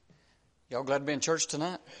Y'all glad to be in church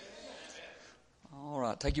tonight? All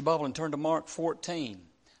right, take your Bible and turn to Mark 14.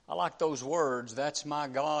 I like those words, that's my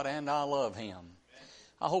God and I love Him.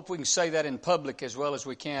 I hope we can say that in public as well as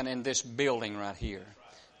we can in this building right here.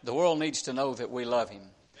 The world needs to know that we love Him,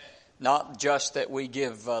 not just that we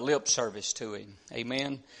give lip service to Him.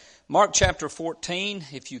 Amen. Mark chapter 14,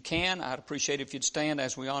 if you can, I'd appreciate it if you'd stand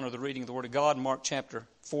as we honor the reading of the Word of God. Mark chapter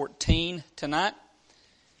 14 tonight.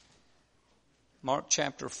 Mark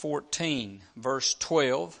chapter 14, verse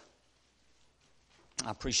 12. I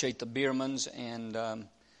appreciate the Biermans, and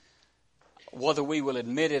whether we will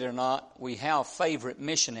admit it or not, we have favorite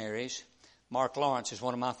missionaries. Mark Lawrence is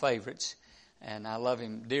one of my favorites, and I love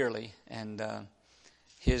him dearly. And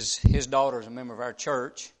his daughter is a member of our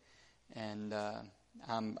church, and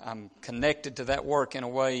I'm connected to that work in a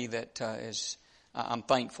way that I'm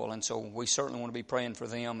thankful. And so we certainly want to be praying for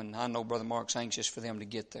them, and I know Brother Mark's anxious for them to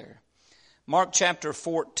get there. Mark chapter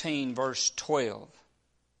 14, verse 12.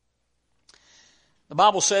 The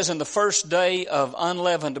Bible says, "In the first day of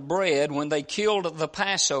unleavened bread, when they killed the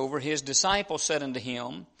Passover, His disciples said unto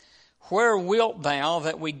Him, Where wilt thou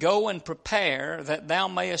that we go and prepare that thou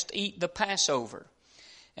mayest eat the Passover?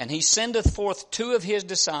 And He sendeth forth two of His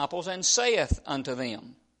disciples, and saith unto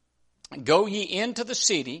them, Go ye into the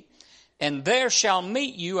city, and there shall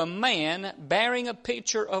meet you a man bearing a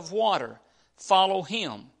pitcher of water. Follow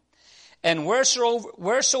him. And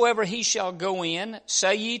wheresoever he shall go in,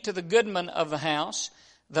 say ye to the goodman of the house,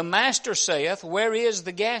 The master saith, Where is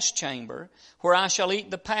the gas chamber, where I shall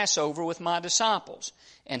eat the Passover with my disciples?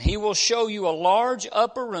 And he will show you a large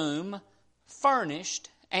upper room,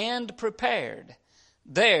 furnished and prepared.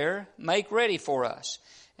 There make ready for us.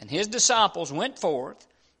 And his disciples went forth,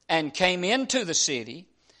 and came into the city,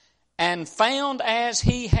 and found as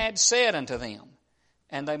he had said unto them.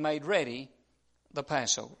 And they made ready the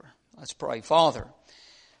Passover." Let's pray. Father,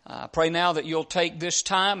 I pray now that you'll take this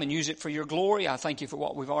time and use it for your glory. I thank you for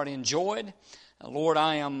what we've already enjoyed. Lord,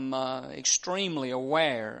 I am extremely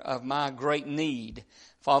aware of my great need.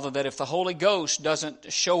 Father, that if the Holy Ghost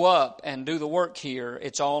doesn't show up and do the work here,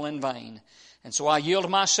 it's all in vain. And so I yield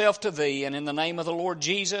myself to Thee, and in the name of the Lord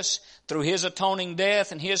Jesus, through His atoning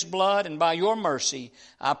death and His blood, and by your mercy,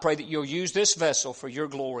 I pray that you'll use this vessel for your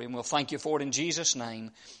glory. And we'll thank you for it in Jesus'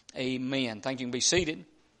 name. Amen. Thank you. You can be seated.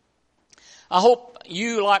 I hope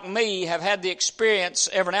you, like me, have had the experience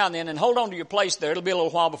every now and then, and hold on to your place there. It'll be a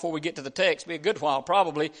little while before we get to the text. It'll be a good while,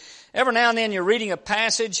 probably. Every now and then you're reading a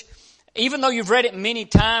passage, even though you've read it many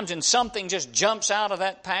times, and something just jumps out of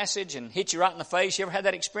that passage and hits you right in the face. You ever had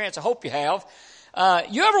that experience? I hope you have.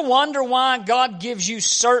 You ever wonder why God gives you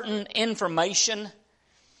certain information?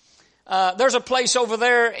 There's a place over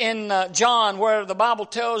there in John where the Bible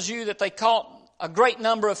tells you that they caught a great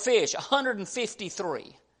number of fish,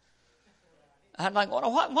 153. I'm like, why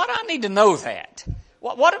do I need to know that?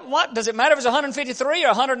 What does it matter if it's 153 or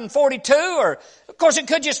 142? Or, of course, it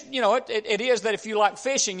could just, it is that if you like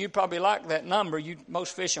fishing, you probably like that number.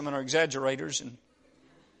 Most fishermen are exaggerators, and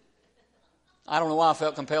I don't know why I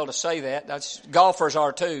felt compelled to say that. Golfers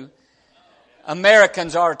are too.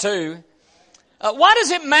 Americans are too. Why does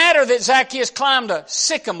it matter that Zacchaeus climbed a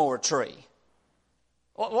sycamore tree?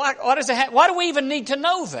 Why do we even need to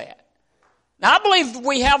know that? Now, I believe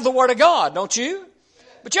we have the Word of God, don't you?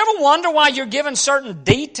 But you ever wonder why you're given certain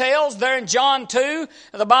details there in John 2?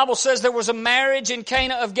 The Bible says there was a marriage in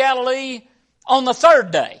Cana of Galilee on the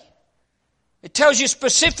third day. It tells you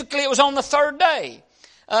specifically it was on the third day.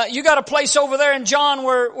 You got a place over there in John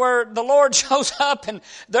where the Lord shows up and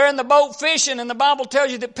they're in the boat fishing, and the Bible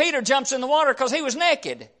tells you that Peter jumps in the water because he was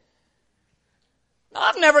naked. Now,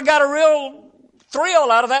 I've never got a real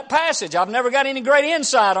thrill out of that passage. I've never got any great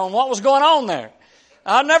insight on what was going on there.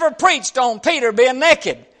 I've never preached on Peter being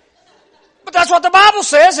naked. But that's what the Bible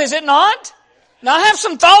says, is it not? Now, I have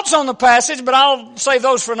some thoughts on the passage, but I'll save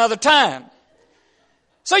those for another time.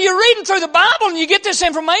 So you're reading through the Bible and you get this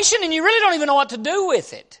information and you really don't even know what to do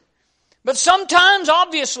with it. But sometimes,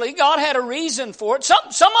 obviously, God had a reason for it.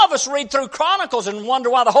 Some of us read through Chronicles and wonder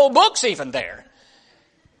why the whole book's even there.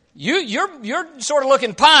 You're sort of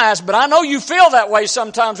looking pious, but I know you feel that way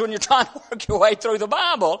sometimes when you're trying to work your way through the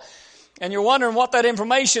Bible, and you're wondering what that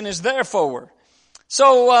information is there for.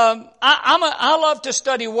 So I love to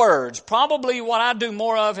study words. Probably what I do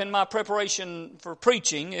more of in my preparation for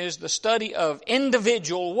preaching is the study of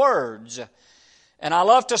individual words. And I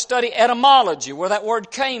love to study etymology, where that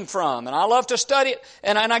word came from. And I love to study it,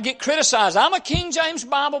 and I get criticized. I'm a King James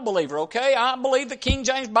Bible believer, okay? I believe the King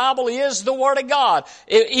James Bible is the Word of God.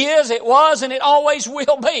 It is, it was, and it always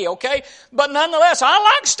will be, okay? But nonetheless, I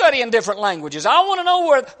like studying different languages. I want to know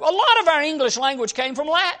where a lot of our English language came from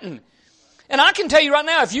Latin. And I can tell you right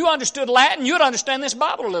now, if you understood Latin, you'd understand this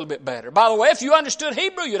Bible a little bit better. By the way, if you understood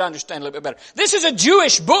Hebrew, you'd understand a little bit better. This is a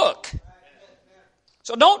Jewish book.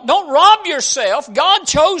 So don't rob yourself. God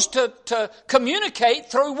chose to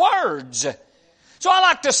communicate through words. So I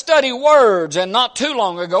like to study words, and not too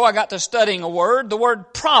long ago I got to studying a word, the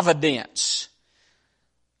word providence.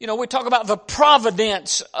 You know, we talk about the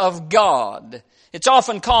providence of God. It's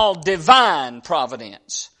often called divine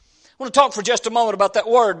providence. I want to talk for just a moment about that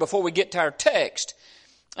word before we get to our text.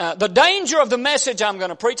 The danger of the message I'm going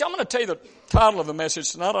to preach, I'm going to tell you the title of the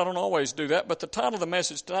message tonight. I don't always do that, but the title of the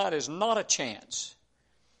message tonight is Not a Chance.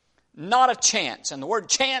 Not a chance. And the word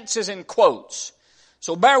chance is in quotes.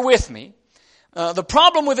 So bear with me. The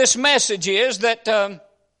problem with this message is that a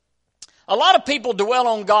lot of people dwell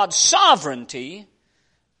on God's sovereignty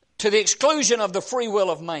to the exclusion of the free will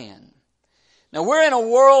of man. Now, we're in a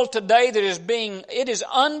world today that it is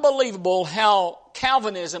unbelievable how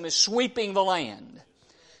Calvinism is sweeping the land.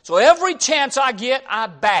 So every chance I get, I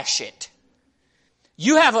bash it.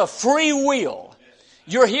 You have a free will.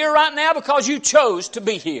 You're here right now because you chose to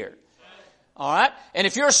be here. All right? And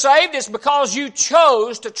if you're saved, it's because you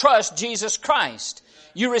chose to trust Jesus Christ.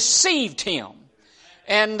 You received Him.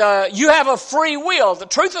 And you have a free will. The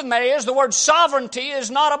truth of the matter is the word sovereignty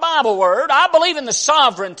is not a Bible word. I believe in the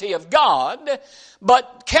sovereignty of God,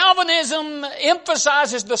 but Calvinism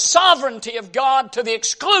emphasizes the sovereignty of God to the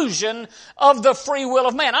exclusion of the free will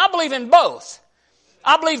of man. I believe in both.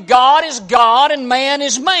 I believe God is God and man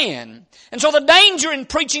is man. And so the danger in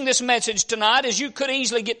preaching this message tonight is you could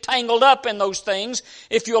easily get tangled up in those things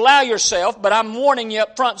if you allow yourself, but I'm warning you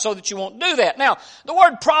up front so that you won't do that. Now, the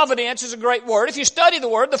word providence is a great word. If you study the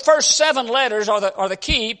word, the first 7 letters are the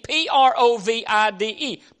key,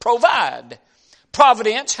 P-R-O-V-I-D-E, provide.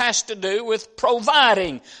 Providence has to do with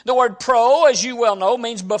providing. The word pro, as you well know,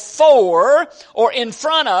 means before or in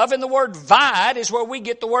front of, and the word vide is where we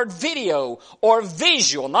get the word video or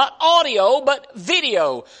visual. Not audio, but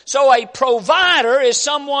video. So a provider is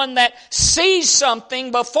someone that sees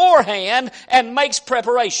something beforehand and makes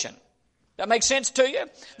preparation. That makes sense to you?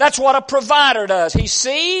 That's what a provider does. He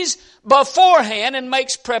sees beforehand and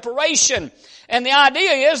makes preparation. And the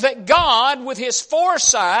idea is that God, with His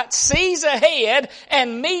foresight, sees ahead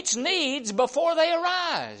and meets needs before they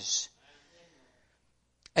arise.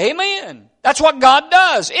 Amen. That's what God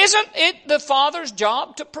does. Isn't it the Father's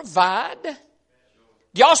job to provide?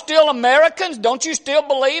 Y'all still Americans? Don't you still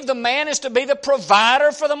believe the man is to be the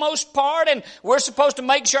provider for the most part? And we're supposed to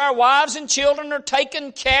make sure our wives and children are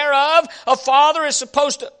taken care of. A father is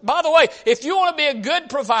supposed to... By the way, if you want to be a good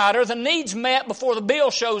provider, the need's met before the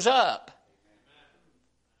bill shows up.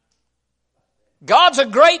 God's a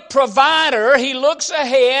great provider. He looks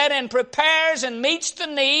ahead and prepares and meets the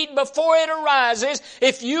need before it arises.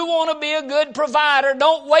 If you want to be a good provider,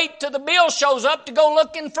 don't wait till the bill shows up to go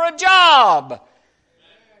looking for a job.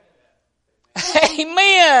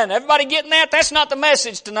 Amen. Everybody getting that? That's not the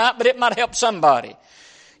message tonight, but it might help somebody.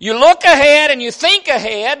 You look ahead and you think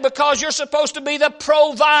ahead because you're supposed to be the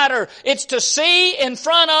provider. It's to see in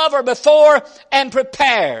front of or before and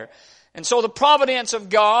prepare. And so the providence of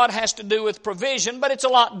God has to do with provision, but it's a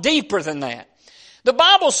lot deeper than that. The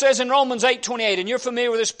Bible says in Romans 8:28, and you're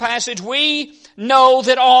familiar with this passage, we know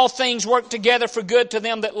that all things work together for good to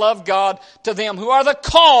them that love God, to them who are the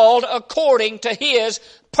called according to His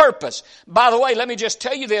purpose. By the way, let me just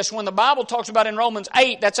tell you this. When the Bible talks about in Romans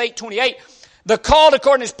 8, that's 8:28, the called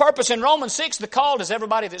according to His purpose. In Romans 6, the called is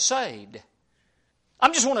everybody that's saved. I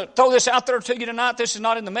just want to throw this out there to you tonight. This is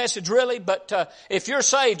not in the message really, but if you're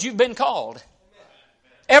saved, you've been called.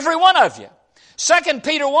 Every one of you. 2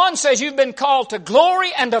 Peter 1 says you've been called to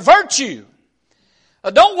glory and to virtue.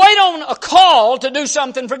 Don't wait on a call to do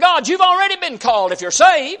something for God. You've already been called if you're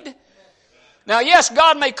saved. Now, yes,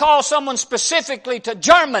 God may call someone specifically to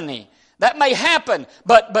Germany. That may happen,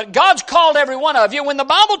 but God's called every one of you. When the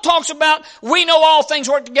Bible talks about we know all things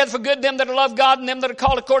work together for good, them that love God and them that are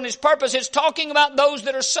called according to His purpose, it's talking about those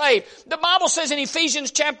that are saved. The Bible says in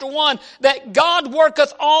Ephesians chapter 1 that God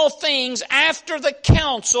worketh all things after the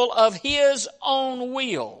counsel of His own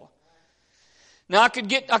will. Now I could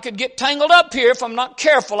get tangled up here if I'm not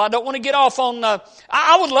careful. I don't want to get off on...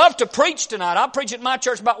 I would love to preach tonight. I preach at my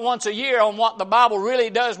church about once a year on what the Bible really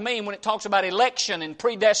does mean when it talks about election and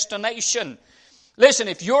predestination. Listen,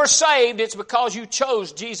 if you're saved, it's because you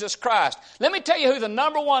chose Jesus Christ. Let me tell you who the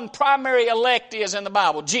number one primary elect is in the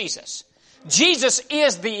Bible. Jesus. Jesus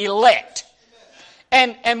is the elect.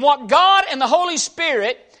 And what God and the Holy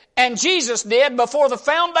Spirit and Jesus did before the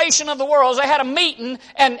foundation of the world, they had a meeting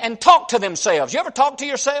and talked to themselves. You ever talk to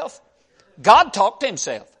yourself? God talked to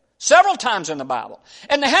Himself. Several times in the Bible.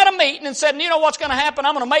 And they had a meeting and said, you know what's going to happen?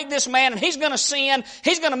 I'm going to make this man and he's going to sin.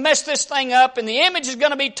 He's going to mess this thing up and the image is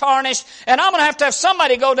going to be tarnished. And I'm going to have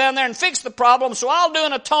somebody go down there and fix the problem. So I'll do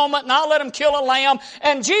an atonement and I'll let him kill a lamb.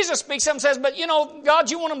 And Jesus speaks up and says, but you know, God,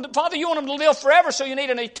 Father, you want him to live forever, so you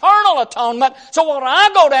need an eternal atonement. So when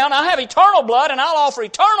I go down, I have eternal blood and I'll offer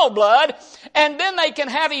eternal blood. And then they can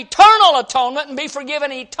have eternal atonement and be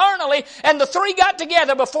forgiven eternally. And the three got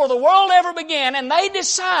together before the world ever began and they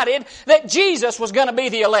decided that Jesus was going to be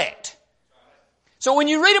the elect. So when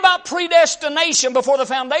you read about predestination before the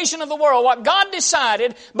foundation of the world, what God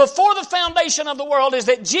decided before the foundation of the world is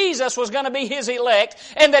that Jesus was going to be His elect,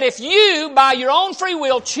 and that if you, by your own free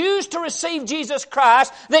will, choose to receive Jesus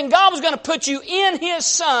Christ, then God was going to put you in His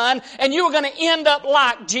Son, and you were going to end up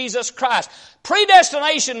like Jesus Christ.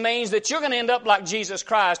 Predestination means that you're going to end up like Jesus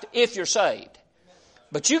Christ if you're saved.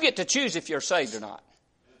 But you get to choose if you're saved or not.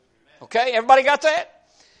 Okay, everybody got that?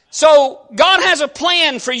 So, God has a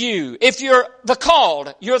plan for you. If you're the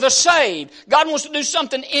called, you're the saved. God wants to do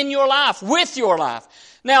something in your life, with your life.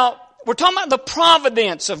 Now, we're talking about the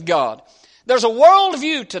providence of God. There's a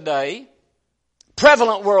worldview today,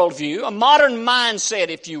 prevalent worldview, a modern mindset,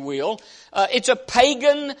 if you will. It's a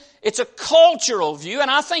pagan, it's a cultural view,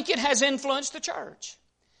 and I think it has influenced the church.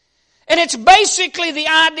 And it's basically the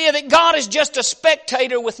idea that God is just a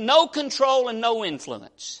spectator with no control and no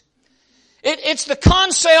influence. It's the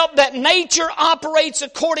concept that nature operates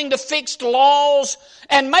according to fixed laws,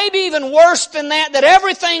 and maybe even worse than that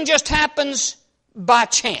everything just happens by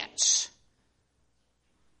chance.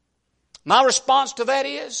 My response to that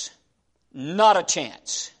is, not a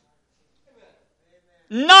chance.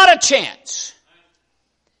 Not a chance.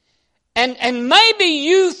 And maybe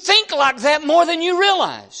you think like that more than you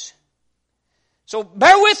realize. So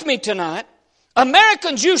bear with me tonight.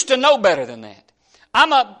 Americans used to know better than that.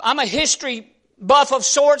 I'm a history buff of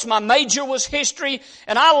sorts. My major was history,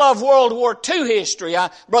 and I love World War II history.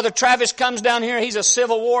 Brother Travis comes down here. He's a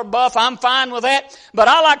Civil War buff. I'm fine with that. But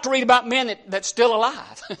I like to read about men that's still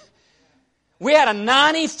alive. We had a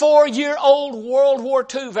 94-year-old World War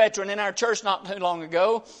II veteran in our church not too long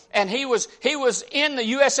ago, and he was in the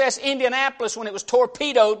USS Indianapolis when it was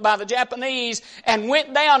torpedoed by the Japanese and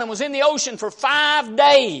went down and was in the ocean for 5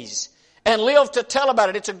 days. And lived to tell about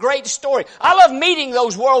it. It's a great story. I love meeting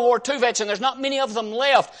those World War II vets, and there's not many of them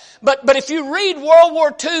left. But if you read World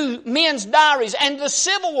War II men's diaries and the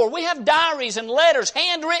Civil War, we have diaries and letters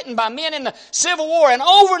handwritten by men in the Civil War, and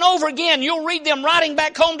over again you'll read them writing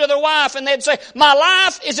back home to their wife, and they'd say, my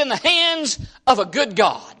life is in the hands of a good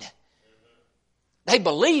God. They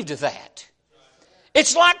believed that.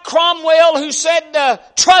 It's like Cromwell who said,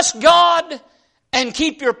 trust God and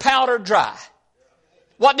keep your powder dry.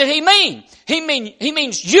 What did he mean? He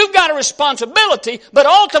means you've got a responsibility, but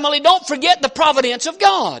ultimately don't forget the providence of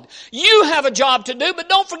God. You have a job to do, but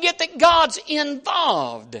don't forget that God's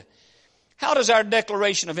involved. How does our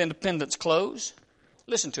Declaration of Independence close?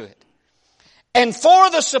 Listen to it. And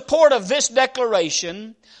for the support of this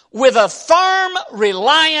declaration, with a firm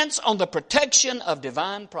reliance on the protection of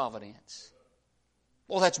divine providence.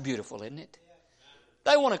 Well, that's beautiful, isn't it?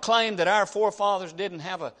 They want to claim that our forefathers didn't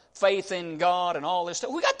have a faith in God and all this stuff.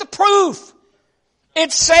 We got the proof.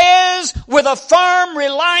 It says, with a firm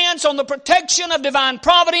reliance on the protection of divine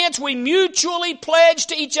providence, we mutually pledge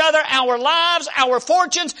to each other our lives, our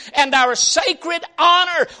fortunes, and our sacred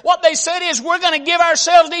honor. What they said is, we're going to give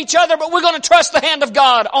ourselves to each other, but we're going to trust the hand of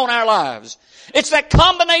God on our lives. It's that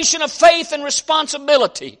combination of faith and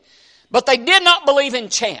responsibility. But they did not believe in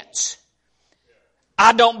chance.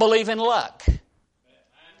 I don't believe in luck.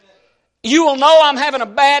 You will know I'm having a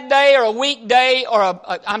bad day or a weak day or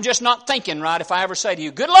I'm just not thinking right if I ever say to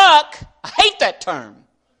you, good luck. I hate that term.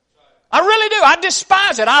 I really do. I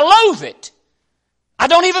despise it. I loathe it. I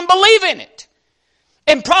don't even believe in it.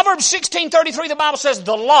 In Proverbs 16:33, the Bible says,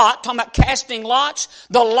 the lot, talking about casting lots,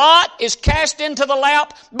 the lot is cast into the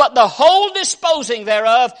lap, but the whole disposing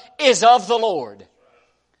thereof is of the Lord.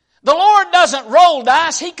 The Lord doesn't roll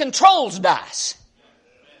dice. He controls dice.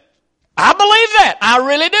 I believe that. I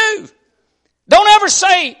really do. Don't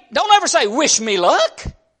ever say, wish me luck.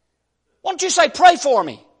 Why don't you say, pray for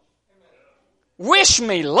me? Wish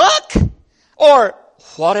me luck? Or,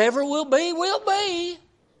 whatever will be, will be.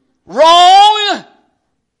 Wrong.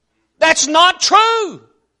 That's not true.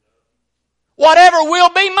 Whatever will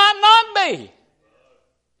be might not be.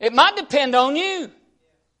 It might depend on you.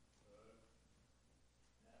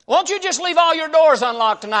 Why don't you just leave all your doors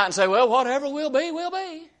unlocked tonight and say, well, whatever will be, will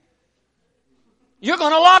be. You're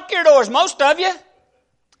going to lock your doors, most of you.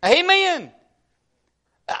 Amen.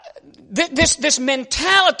 this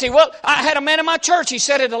mentality. Well, I had a man in my church, he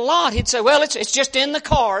said it a lot. He'd say, well, it's just in the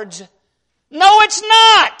cards. No, it's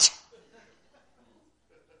not.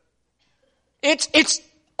 It's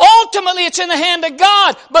ultimately it's in the hand of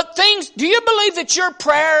God. But do you believe that your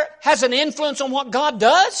prayer has an influence on what God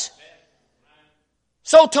does?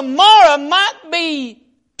 So tomorrow might be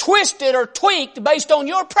twisted or tweaked based on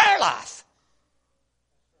your prayer life.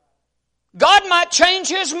 God might change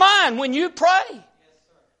His mind when you pray.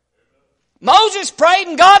 Moses prayed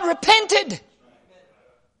and God repented.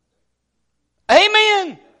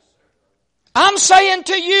 Amen. I'm saying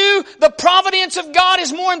to you, the providence of God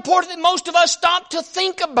is more important than most of us stop to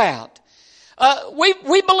think about.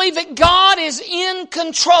 We believe that God is in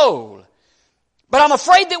control. But I'm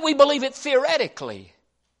afraid that we believe it theoretically.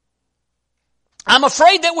 I'm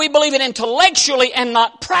afraid that we believe it intellectually and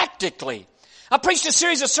not practically. I preached a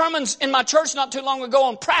series of sermons in my church not too long ago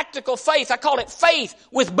on practical faith. I called it Faith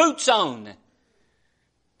with Boots On.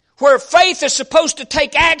 Where faith is supposed to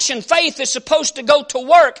take action, faith is supposed to go to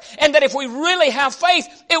work, and that if we really have faith,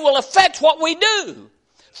 it will affect what we do.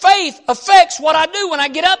 Faith affects what I do when I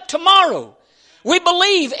get up tomorrow. We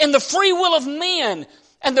believe in the free will of men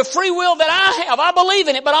and the free will that I have. I believe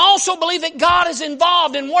in it, but I also believe that God is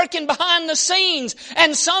involved in working behind the scenes.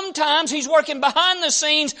 And sometimes He's working behind the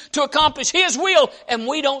scenes to accomplish His will, and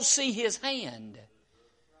we don't see His hand.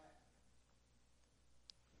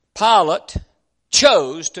 Pilate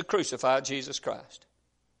chose to crucify Jesus Christ.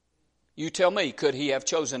 You tell me, could he have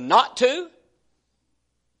chosen not to?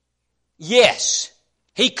 Yes,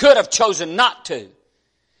 he could have chosen not to.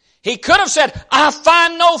 He could have said, I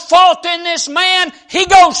find no fault in this man, he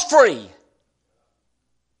goes free.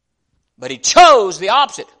 But he chose the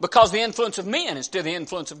opposite because the influence of men is still the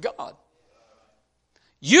influence of God.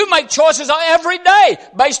 You make choices every day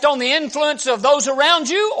based on the influence of those around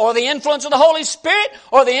you or the influence of the Holy Spirit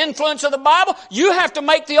or the influence of the Bible. You have to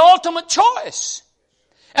make the ultimate choice.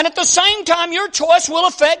 And at the same time, your choice will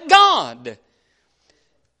affect God.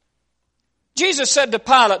 Jesus said to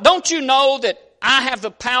Pilate, don't you know that I have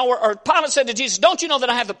the power, or Pilate said to Jesus, don't you know that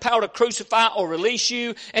I have the power to crucify or release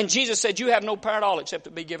you? And Jesus said, you have no power at all except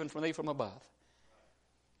it be given from thee from above.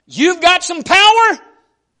 You've got some power,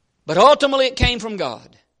 but ultimately it came from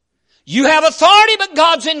God. You have authority, but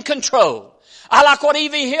God's in control. I like what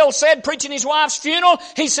E.V. Hill said preaching his wife's funeral.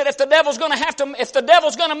 He said, if the devil's going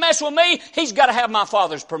to mess with me, he's got to have my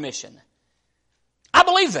Father's permission. I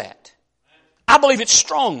believe that. I believe it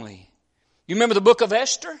strongly. You remember the book of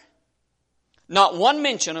Esther? Not one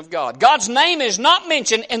mention of God. God's name is not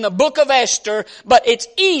mentioned in the book of Esther, but it's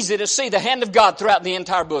easy to see the hand of God throughout the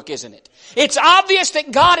entire book, isn't it? It's obvious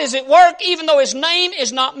that God is at work even though His name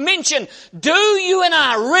is not mentioned. Do you and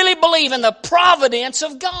I really believe in the providence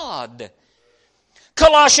of God?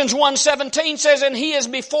 Colossians 1:17 says, and He is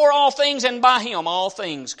before all things, and by Him all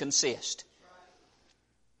things consist.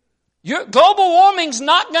 Global warming's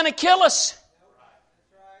not going to kill us.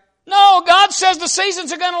 No, God says the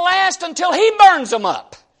seasons are going to last until He burns them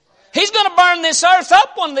up. He's going to burn this earth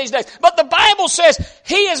up one of these days. But the Bible says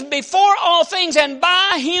He is before all things, and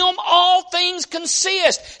by Him all things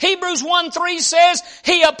consist. Hebrews 1:3 says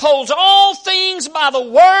He upholds all things by the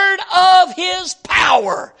word of His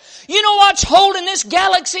power. You know what's holding this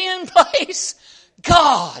galaxy in place?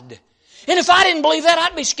 God. And if I didn't believe that,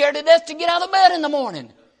 I'd be scared to death to get out of bed in the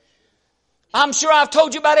morning. I'm sure I've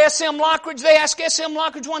told you about S.M. Lockridge. They asked S.M.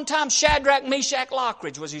 Lockridge one time, Shadrach, Meshach,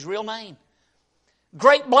 Lockridge was his real name.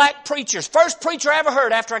 Great black preachers. First preacher I ever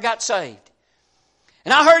heard after I got saved.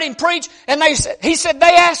 And I heard him preach, and he said,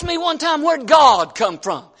 they asked me one time, where'd God come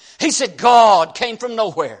from? He said, God came from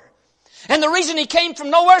nowhere. And the reason He came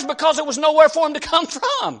from nowhere is because there was nowhere for Him to come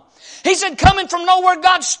from. He said, coming from nowhere,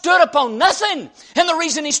 God stood upon nothing. And the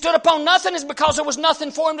reason He stood upon nothing is because there was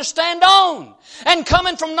nothing for Him to stand on. And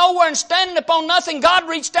coming from nowhere and standing upon nothing, God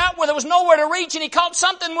reached out where there was nowhere to reach, and He caught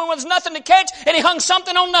something when there was nothing to catch, and He hung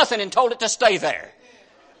something on nothing and told it to stay there.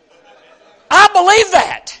 I believe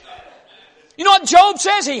that. You know what Job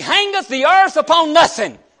says? He hangeth the earth upon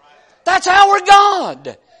nothing. That's our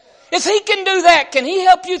God. If He can do that, can He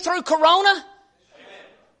help you through Corona?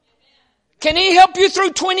 Can He help you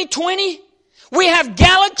through 2020? We have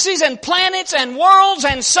galaxies and planets and worlds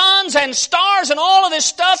and suns and stars and all of this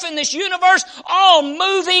stuff in this universe, all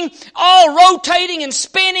moving, all rotating and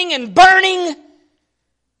spinning and burning.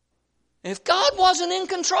 If God wasn't in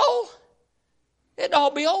control, it'd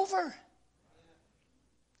all be over.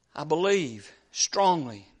 I believe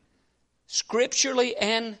strongly, scripturally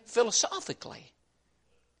and philosophically,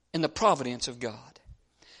 in the providence of God.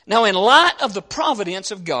 Now, in light of the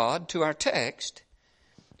providence of God to our text,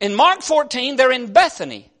 in Mark 14, they're in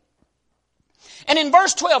Bethany. And in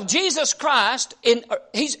verse 12, Jesus Christ,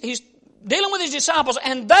 he's dealing with his disciples,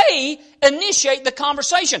 and they initiate the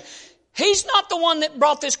conversation. He's not the one that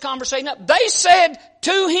brought this conversation up. They said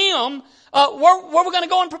to him, where we're going to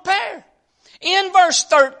go and prepare. In verse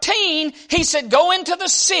 13, he said, go into the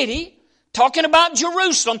city, talking about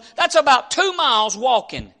Jerusalem. That's about 2 miles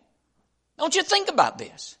walking. Don't you think about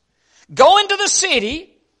this? Go into the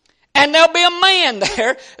city, and there'll be a man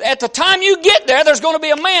there. At the time you get there, there's going to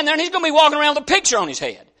be a man there, and he's going to be walking around with a picture on his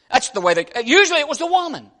head. That's the way usually it was the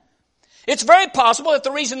woman. It's very possible that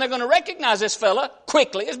the reason they're going to recognize this fella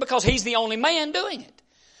quickly is because he's the only man doing it.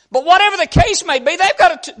 But whatever the case may be,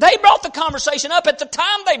 they brought the conversation up at the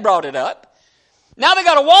time they brought it up. Now they've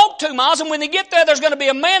got to walk 2 miles, and when they get there, there's going to be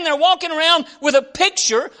a man there walking around with a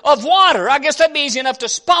pitcher of water. I guess that'd be easy enough to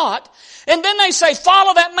spot. And then they say,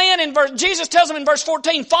 follow that man. Jesus tells them in verse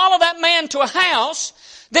 14, follow that man to a house.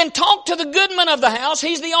 Then talk to the goodman of the house.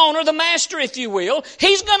 He's the owner, the master, if you will.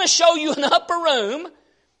 He's going to show you an upper room,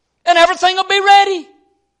 and everything will be ready.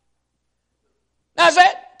 Now, is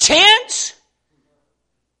that chance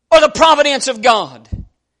or the providence of God?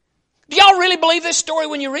 Do y'all really believe this story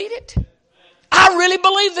when you read it? I really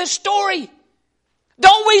believe this story.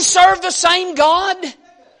 Don't we serve the same God?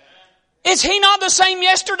 Is He not the same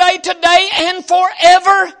yesterday, today, and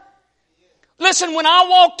forever? Listen, when I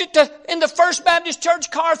walked in the First Baptist Church,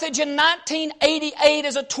 Carthage, in 1988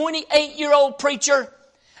 as a 28-year-old preacher,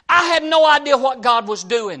 I had no idea what God was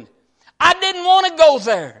doing. I didn't want to go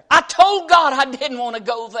there. I told God I didn't want to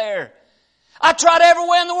go there. I tried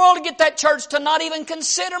everywhere in the world to get that church to not even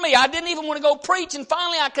consider me. I didn't even want to go preach, and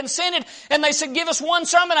finally I consented, and they said, give us one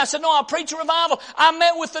sermon. I said, no, I'll preach a revival. I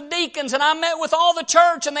met with the deacons, and I met with all the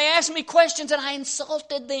church, and they asked me questions, and I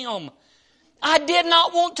insulted them. I did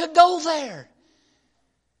not want to go there.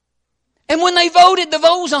 And when they voted, the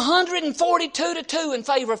vote was 142-2 in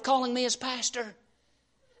favor of calling me as pastor.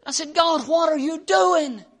 I said, God, what are you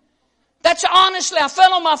doing? That's honestly, I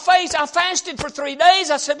fell on my face. I fasted for 3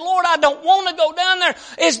 days. I said, Lord, I don't want to go down there.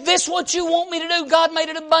 Is this what you want me to do? God made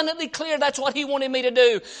it abundantly clear that's what He wanted me to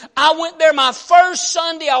do. I went there my first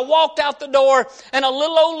Sunday. I walked out the door, and a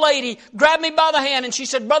little old lady grabbed me by the hand, and she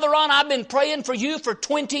said, Brother Ron, I've been praying for you for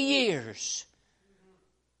 20 years.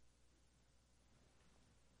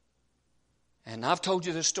 And I've told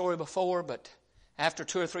you this story before, but after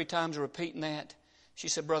 2 or 3 times of repeating that, she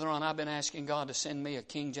said, Brother Ron, I've been asking God to send me a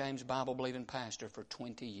King James Bible-believing pastor for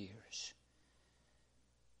 20 years.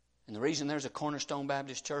 And the reason there's a Cornerstone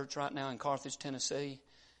Baptist Church right now in Carthage, Tennessee,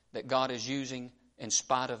 that God is using in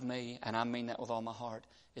spite of me, and I mean that with all my heart,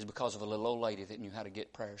 is because of a little old lady that knew how to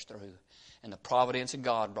get prayers through. And the providence of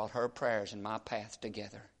God brought her prayers and my path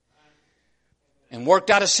together. And worked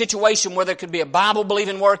out a situation where there could be a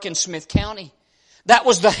Bible-believing work in Smith County. That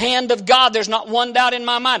was the hand of God. There's not one doubt in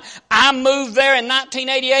my mind. I moved there in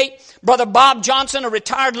 1988. Brother Bob Johnson, a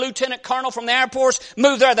retired lieutenant colonel from the Air Force,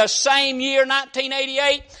 moved there the same year,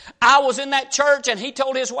 1988. I was in that church, and he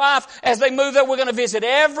told his wife, as they moved there, we're going to visit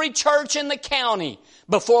every church in the county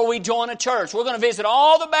before we join a church. We're going to visit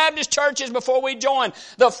all the Baptist churches before we join.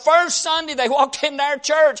 The first Sunday they walked into our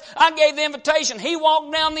church, I gave the invitation. He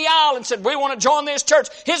walked down the aisle and said, we want to join this church.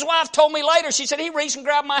 His wife told me later, she said, he reached and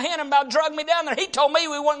grabbed my hand and about dragged me down there. He told me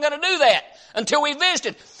we weren't going to do that until we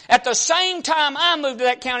visited. At the same time I moved to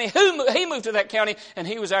that county, he moved to that county, and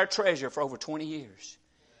he was our treasurer for over 20 years.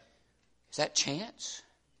 Is that chance?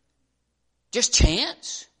 Just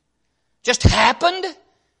chance? Just happened?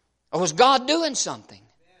 Or was God doing something?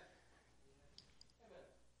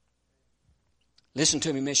 Listen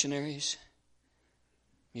to me, missionaries.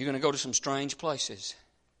 You're going to go to some strange places.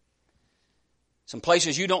 Some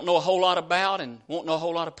places you don't know a whole lot about and won't know a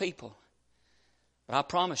whole lot of people. But I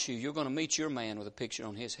promise you, you're going to meet your man with a picture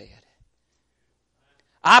on his head.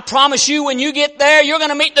 I promise you, when you get there, you're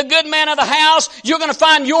going to meet the good man of the house. You're going to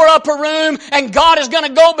find your upper room, and God is going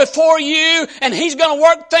to go before you, and He's going to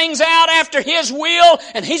work things out after His will,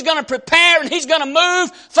 and He's going to prepare, and He's going to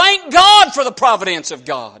move. Thank God for the providence of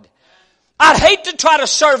God. I'd hate to try to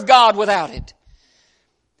serve God without it.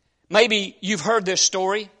 Maybe you've heard this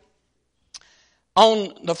story.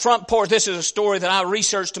 On the front porch, this is a story that I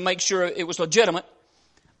researched to make sure it was legitimate.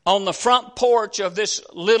 On the front porch of this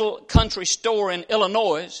little country store in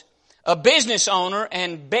Illinois, a business owner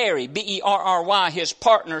and Barry, B-E-R-R-Y, his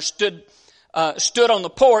partner, stood on the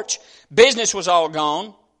porch. Business was all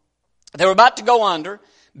gone. They were about to go under.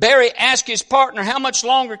 Barry asked his partner, how much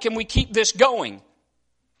longer can we keep this going?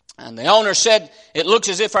 And the owner said, it looks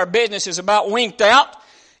as if our business is about winked out.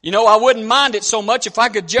 You know, I wouldn't mind it so much if I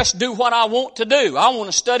could just do what I want to do. I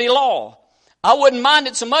want to study law. I wouldn't mind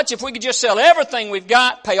it so much if we could just sell everything we've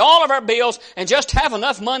got, pay all of our bills, and just have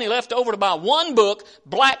enough money left over to buy one book,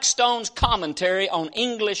 Blackstone's Commentary on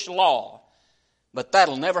English Law. But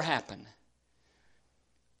that'll never happen.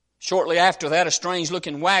 Shortly after that, a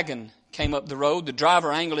strange-looking wagon came up the road. The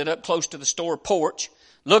driver angled it up close to the store porch,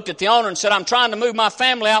 looked at the owner and said, "I'm trying to move my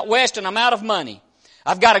family out west and I'm out of money.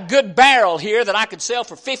 I've got a good barrel here that I could sell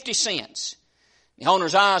for 50 cents. The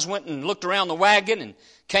owner's eyes went and looked around the wagon and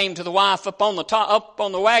came to the wife up on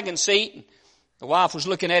the wagon seat. The wife was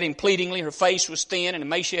looking at him pleadingly. Her face was thin and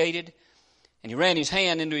emaciated. And he ran his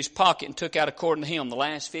hand into his pocket and took out, according to him, the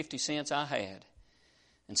last 50 cents I had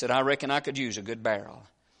and said, "I reckon I could use a good barrel."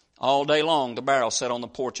 All day long, the barrel sat on the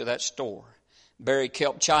porch of that store. Barry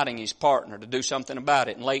kept chiding his partner to do something about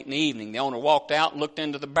it, and late in the evening, the owner walked out and looked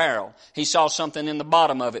into the barrel. He saw something in the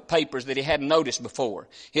bottom of it, papers that he hadn't noticed before.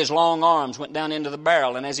 His long arms went down into the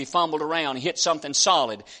barrel, and as he fumbled around, he hit something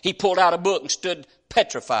solid. He pulled out a book and stood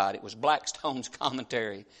petrified. It was Blackstone's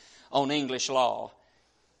Commentary on English Law.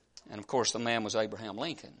 And of course, the man was Abraham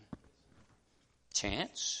Lincoln.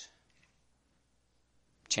 Chance?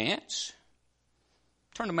 Chance?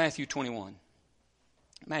 Turn to Matthew 21.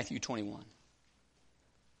 Matthew 21.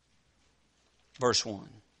 Verse 1.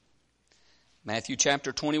 Matthew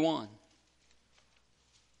chapter 21.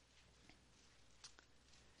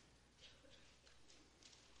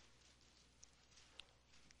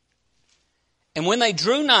 And when they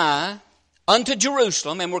drew nigh unto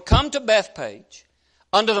Jerusalem and were come to Bethpage,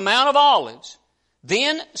 unto the Mount of Olives,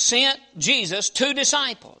 then sent Jesus 2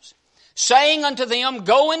 disciples, saying unto them,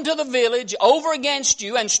 "Go into the village over against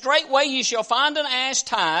you, and straightway ye shall find an ass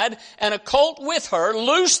tied, and a colt with her.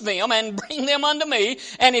 Loose them, and bring them unto me.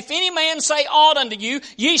 And if any man say aught unto you,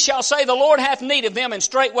 ye shall say, The Lord hath need of them, and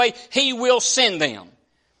straightway he will send them."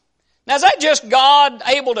 Now, is that just God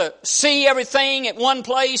able to see everything at one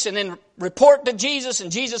place and then report to Jesus,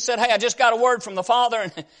 and Jesus said, "Hey, I just got a word from the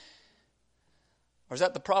Father"? Or is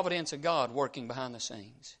that the providence of God working behind the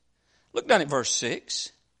scenes? Look down at verse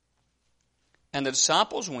 6. And the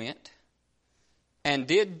disciples went and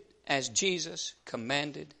did as Jesus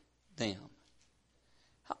commanded them.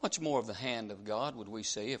 How much more of the hand of God would we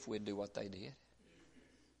see if we'd do what they did?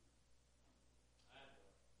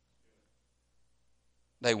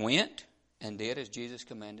 They went and did as Jesus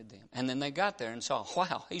commanded them. And then they got there and saw,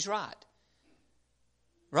 wow, he's right.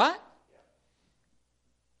 Right?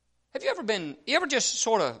 Have you ever just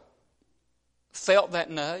sort of felt that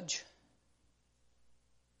nudge?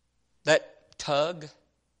 That tug,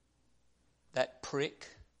 that prick,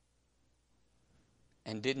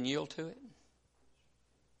 and didn't yield to it?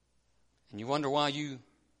 And you wonder why you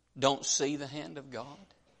don't see the hand of God?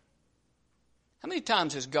 How many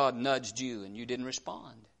times has God nudged you and you didn't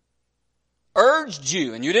respond? Urged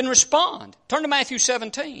you and you didn't respond? Turn to Matthew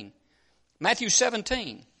 17. Matthew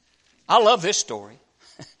 17. I love this story.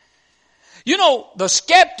 You know, the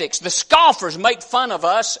skeptics, the scoffers make fun of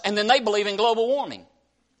us, and then they believe in global warming.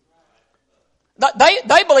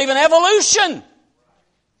 They believe in evolution.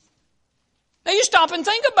 Now you stop and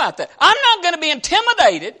think about that. I'm not going to be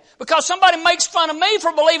intimidated because somebody makes fun of me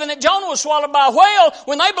for believing that Jonah was swallowed by a whale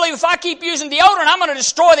when they believe if I keep using deodorant, I'm going to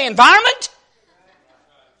destroy the environment.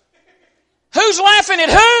 Who's laughing at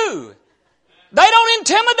who? They don't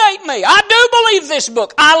intimidate me. I do believe this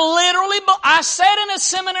book. I sat in a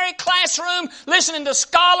seminary classroom listening to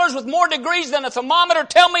scholars with more degrees than a thermometer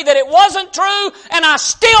tell me that it wasn't true, and I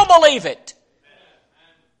still believe it.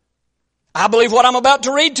 I believe what I'm about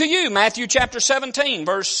to read to you. Matthew chapter 17,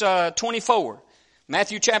 verse 24.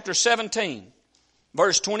 Matthew chapter 17,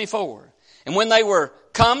 verse 24. And when they were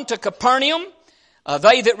come to Capernaum,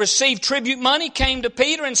 they that received tribute money came to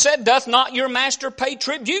Peter and said, "Doth not your master pay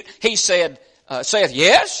tribute?" He saith,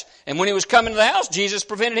 "Yes." And when he was coming to the house, Jesus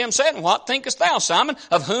prevented him, saying, "What thinkest thou, Simon?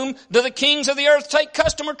 Of whom do the kings of the earth take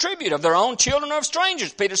custom or tribute? Of their own children or of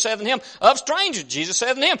strangers?" Peter said unto him, "Of strangers." Jesus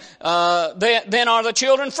said unto him, "Then are the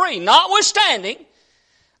children free. Notwithstanding,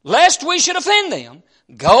 lest we should offend them,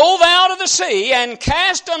 go thou to the sea and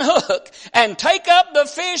cast an hook and take up the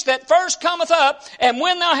fish that first cometh up. And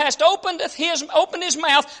when thou hast opened his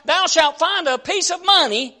mouth, thou shalt find a piece of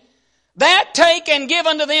money. That take and give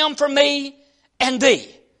unto them for me and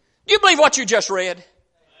thee." Do you believe what you just read?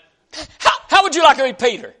 How would you like to be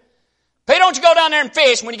Peter? Peter, don't you go down there and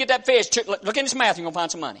fish. And when you get that fish, look in his mouth, you're going to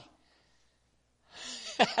find some money.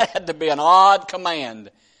 That had to be an odd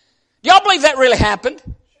command. Do y'all believe that really happened?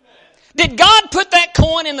 Did God put that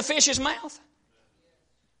coin in the fish's mouth?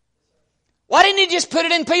 Why didn't he just put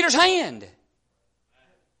it in Peter's hand?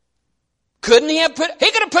 Couldn't he have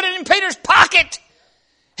he could have put it in Peter's pocket.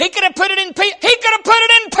 He could have put it in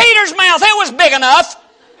Peter's mouth. It was big enough.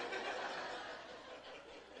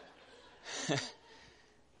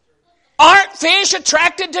 fish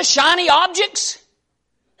attracted to shiny objects?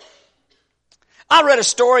 I read a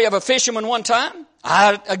story of a fisherman one time.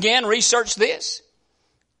 I, again, researched this.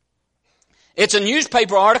 It's a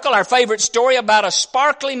newspaper article. Our favorite story about a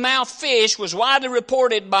sparkly-mouthed fish was widely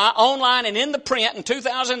reported by online and in the print in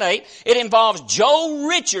 2008. It involves Joe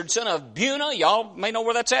Richardson of Buna, y'all may know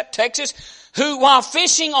where that's at, Texas, who, while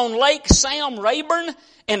fishing on Lake Sam Rayburn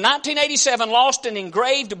in 1987, lost an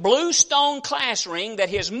engraved blue stone class ring that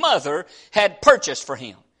his mother had purchased for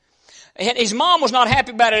him. His mom was not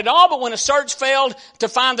happy about it at all, but when a search failed to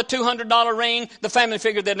find the $200 ring, the family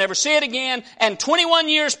figured they'd never see it again, and 21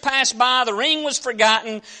 years passed by, the ring was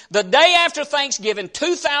forgotten. The day after Thanksgiving,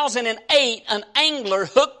 2008, an angler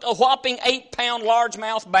hooked a whopping 8-pound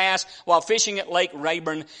largemouth bass while fishing at Lake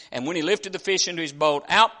Rayburn, and when he lifted the fish into his boat,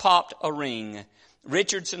 out popped a ring.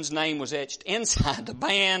 Richardson's name was etched inside the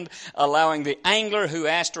band, allowing the angler, who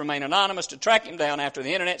asked to remain anonymous, to track him down after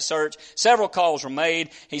the internet search. Several calls were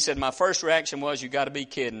made. He said, my first reaction was, you got to be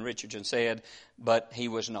kidding, Richardson said. But he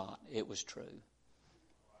was not. It was true.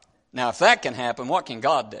 Now, if that can happen, what can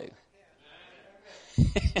God do?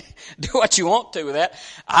 Do what you want to with that.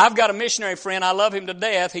 I've got a missionary friend. I love him to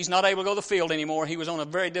death. He's not able to go to the field anymore. He was on a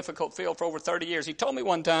very difficult field for over 30 years. He told me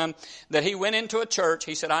one time that he went into a church.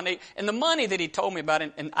 He said, and the money that he told me about,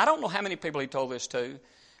 and I don't know how many people he told this to,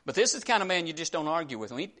 but this is the kind of man you just don't argue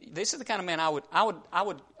with him. This is the kind of man I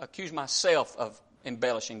would accuse myself of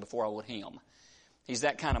embellishing before I would him. He's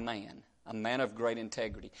that kind of man. A man of great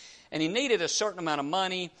integrity. And he needed a certain amount of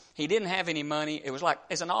money. He didn't have any money. It was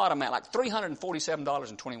it's an odd amount, like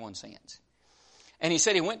 $347.21. And he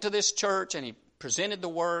said he went to this church and he presented the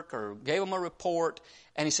work or gave them a report,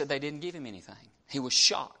 and he said they didn't give him anything. He was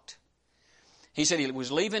shocked. He said he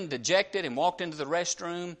was leaving dejected and walked into the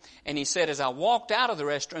restroom, and he said, as I walked out of the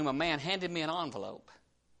restroom, a man handed me an envelope.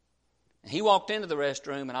 And he walked into the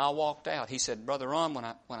restroom and I walked out. He said, Brother Ron, when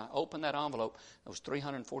I opened that envelope, there was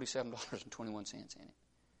 $347.21 in it.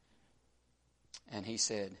 And he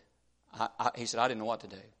said, I didn't know what to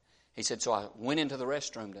do. He said, so I went into the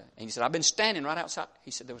restroom and he said, I've been standing right outside.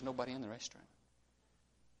 He said, there was nobody in the restroom.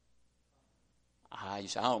 He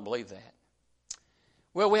said, I don't believe that.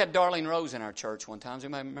 Well, we had Darlene Rose in our church one time. Does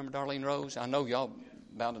anybody remember Darlene Rose? I know y'all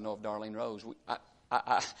bound to know of Darlene Rose.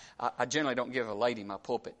 I generally don't give a lady my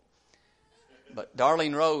pulpit. But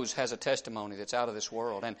Darlene Rose has a testimony that's out of this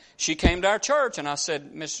world. And she came to our church, and I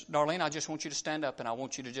said, Miss Darlene, I just want you to stand up, and I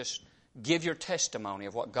want you to just give your testimony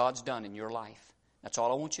of what God's done in your life. That's all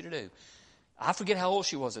I want you to do. I forget how old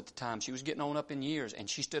she was at the time. She was getting on up in years, and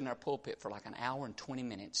she stood in our pulpit for like an hour and 20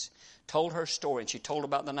 minutes, told her story, and she told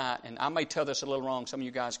about the night. And I may tell this a little wrong. Some of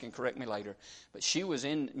you guys can correct me later. But she was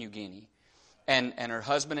in New Guinea, and her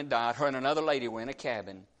husband had died. Her and another lady were in a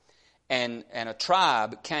cabin, and a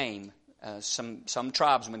tribe came. Some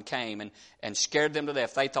tribesmen came and scared them to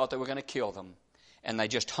death. They thought they were going to kill them. And they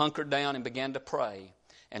just hunkered down and began to pray.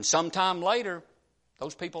 And sometime later,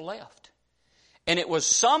 those people left. And it was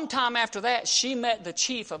sometime after that, she met the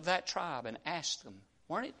chief of that tribe and asked them,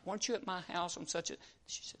 weren't you at my house on such a...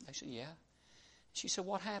 They said, yeah. She said,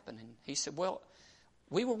 what happened? And he said, well,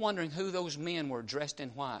 we were wondering who those men were dressed in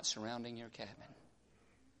white surrounding your cabin.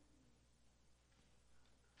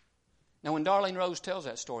 Now, when Darlene Rose tells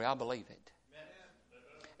that story, I believe it.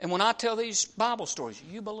 And when I tell these Bible stories,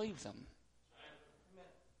 you believe them.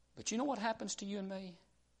 But you know what happens to you and me?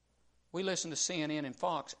 We listen to CNN and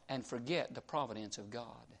Fox and forget the providence of God.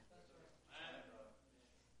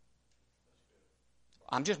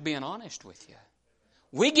 I'm just being honest with you.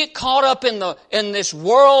 We get caught up in this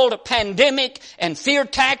world pandemic and fear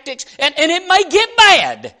tactics, and it may get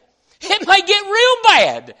bad. It may get real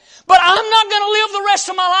bad, but I'm not going to live the rest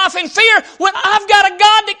of my life in fear when I've got a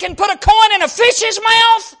God that can put a coin in a fish's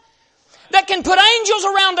mouth, that can put angels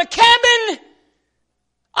around a cabin.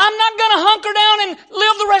 I'm not going to hunker down and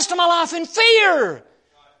live the rest of my life in fear.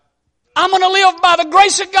 I'm going to live by the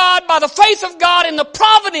grace of God, by the faith of God, and the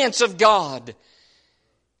providence of God.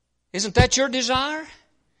 Isn't that your desire?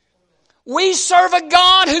 We serve a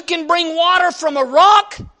God who can bring water from a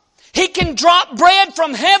rock. He can drop bread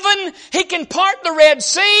from heaven. He can part the Red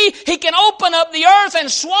Sea. He can open up the earth and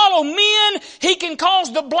swallow men. He can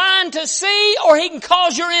cause the blind to see, or He can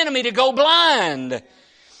cause your enemy to go blind.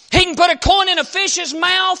 He can put a coin in a fish's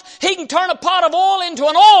mouth. He can turn a pot of oil into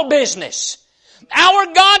an oil business. Our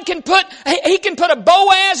God can put a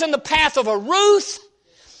Boaz in the path of a Ruth.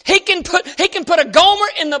 He can put a Gomer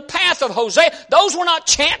in the path of Hosea. Those were not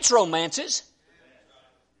chance romances.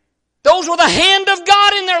 Those were the hand of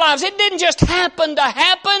God in their lives. It didn't just happen to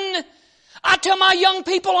happen. I tell my young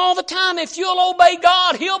people all the time, if you'll obey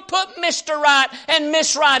God, He'll put Mr. Right and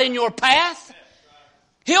Miss Right in your path.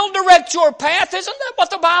 He'll direct your path. Isn't that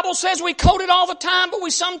what the Bible says? We quote it all the time, but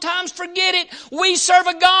we sometimes forget it. We serve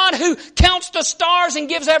a God who counts the stars and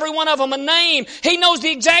gives every one of them a name. He knows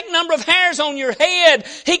the exact number of hairs on your head.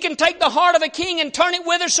 He can take the heart of a king and turn it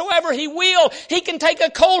whithersoever He will. He can take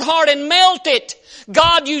a cold heart and melt it.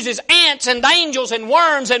 God uses ants and angels and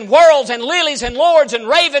worms and worlds and lilies and lords and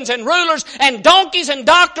ravens and rulers and donkeys and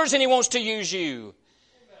doctors, and He wants to use you.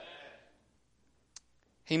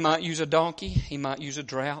 He might use a donkey. He might use a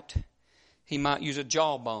drought. He might use a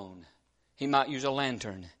jawbone. He might use a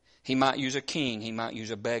lantern. He might use a king. He might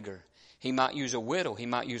use a beggar. He might use a widow. He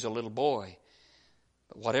might use a little boy.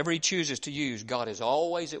 But whatever He chooses to use, God is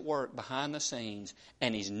always at work behind the scenes,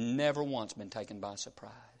 and He's never once been taken by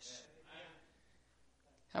surprise.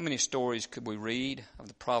 How many stories could we read of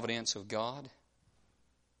the providence of God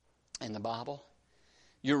in the Bible?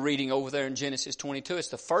 You're reading over there in Genesis 22. It's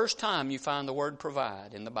the first time you find the word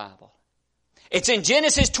provide in the Bible. It's in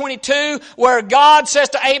Genesis 22 where God says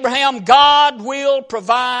to Abraham, God will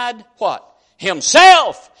provide what?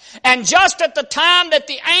 Himself. And just at the time that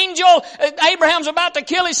the angel, Abraham's about to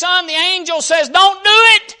kill his son, the angel says, don't do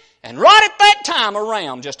it. And right at that time, a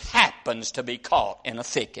ram just happens to be caught in a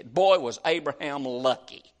thicket. Boy, was Abraham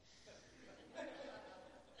lucky.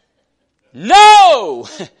 No!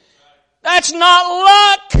 That's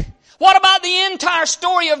not luck. What about the entire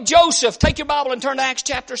story of Joseph? Take your Bible and turn to Acts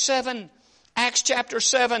chapter 7. Acts chapter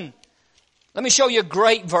 7. Let me show you a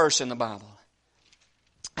great verse in the Bible.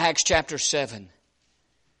 Acts chapter 7.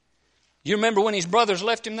 You remember when his brothers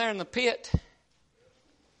left him there in the pit?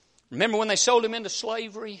 Remember when they sold him into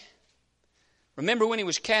slavery? Remember when he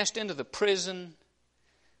was cast into the prison?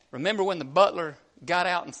 Remember when the butler got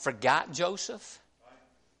out and forgot Joseph?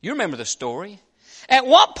 You remember the story. At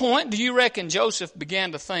what point do you reckon Joseph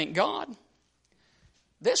began to think, God,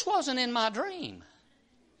 this wasn't in my dream?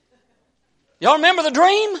 Y'all remember the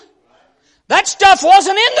dream? That stuff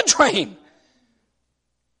wasn't in the dream.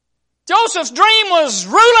 Joseph's dream was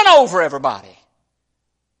ruling over everybody.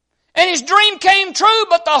 And his dream came true,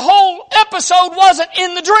 but the whole episode wasn't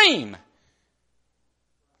in the dream.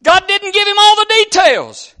 God didn't give him all the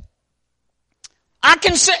details. I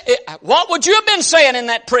can say, what would you have been saying in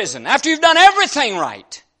that prison after you've done everything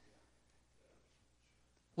right?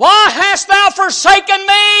 Why hast thou forsaken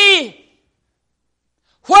me?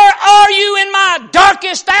 Where are you in my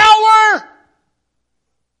darkest hour?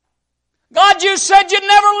 God, you said you'd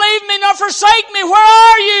never leave me nor forsake me. Where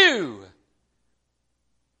are you?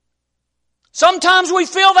 Sometimes we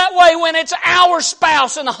feel that way when it's our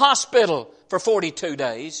spouse in the hospital for 42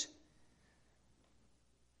 days.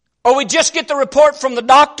 Or we just get the report from the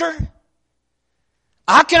doctor.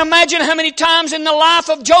 I can imagine how many times in the life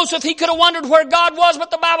of Joseph he could have wondered where God was,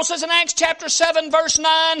 but the Bible says in Acts chapter 7 verse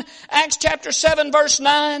 9, Acts chapter 7 verse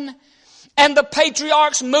 9, and the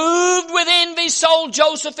patriarchs moved with envy sold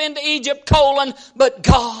Joseph into Egypt, but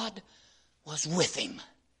God was with him.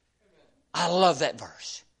 I love that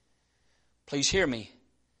verse. Please hear me.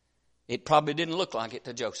 It probably didn't look like it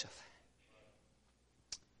to Joseph.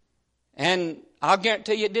 And I'll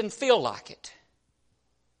guarantee you it didn't feel like it.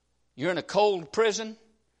 You're in a cold prison.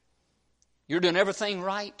 You're doing everything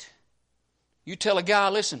right. You tell a guy,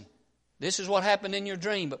 listen, this is what happened in your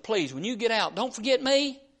dream, but please, when you get out, don't forget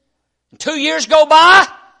me. And 2 years go by.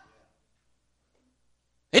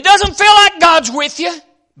 It doesn't feel like God's with you,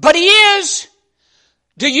 but He is.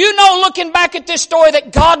 Do you know, looking back at this story,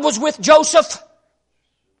 that God was with Joseph?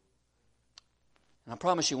 And I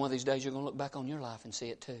promise you, one of these days you're going to look back on your life and see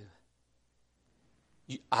it too.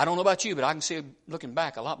 I don't know about you, but I can see looking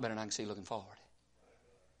back a lot better than I can see looking forward.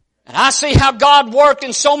 And I see how God worked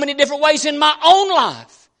in so many different ways in my own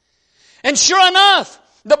life. And sure enough,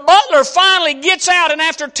 the butler finally gets out, and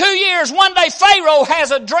after 2 years, one day Pharaoh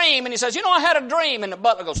has a dream, and he says, I had a dream. And the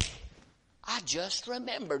butler goes, I just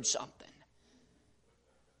remembered something.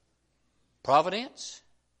 Providence?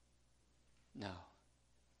 No.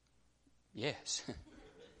 Yes.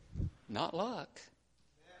 Not luck.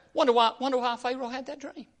 Wonder why Pharaoh had that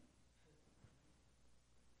dream.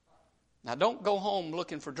 Now don't go home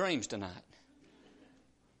looking for dreams tonight.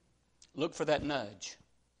 Look for that nudge,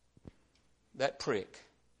 that prick,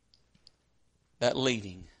 that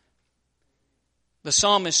leading. The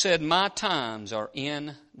psalmist said, my times are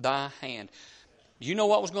in thy hand. You know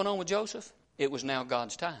what was going on with Joseph? It was now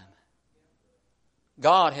God's time.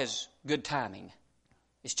 God has good timing.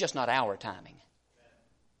 It's just not our timing.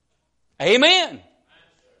 Amen.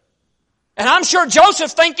 And I'm sure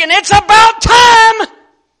Joseph thinking, it's about time.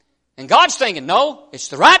 And God's thinking, no, it's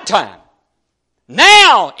the right time.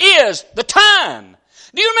 Now is the time.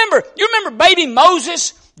 Do you remember baby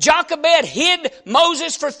Moses Jochebed hid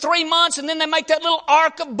Moses for 3 months, and then they make that little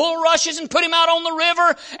ark of bulrushes and put him out on the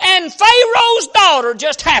river, and Pharaoh's daughter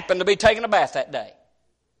just happened to be taking a bath that day.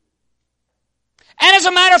 And as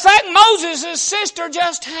a matter of fact, Moses' sister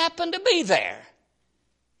just happened to be there.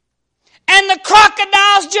 And the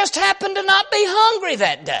crocodiles just happened to not be hungry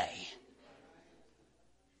that day.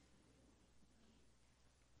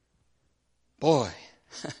 Boy,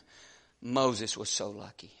 Moses was so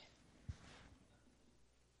lucky.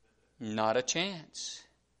 Not a chance.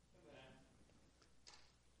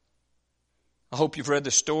 I hope you've read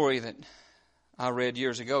the story that I read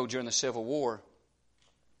years ago during the Civil War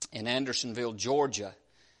in Andersonville, Georgia.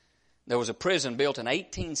 There was a prison built in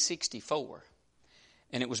 1864,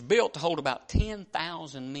 and it was built to hold about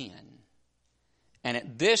 10,000 men. And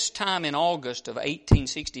at this time in August of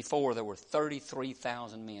 1864, there were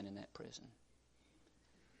 33,000 men in that prison.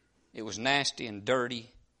 It was nasty and dirty.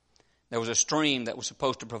 There was a stream that was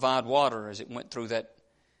supposed to provide water as it went through that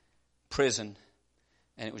prison,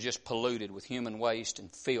 and it was just polluted with human waste and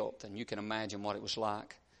filth, and you can imagine what it was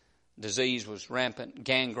like. Disease was rampant,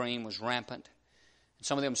 gangrene was rampant, and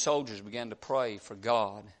some of them soldiers began to pray for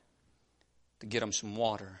God to get them some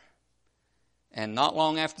water. And not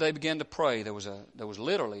long after they began to pray, there was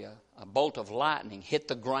literally a bolt of lightning hit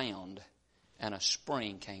the ground, and a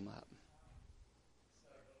spring came up.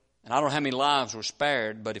 And I don't know how many lives were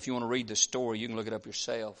spared, but if you want to read the story, you can look it up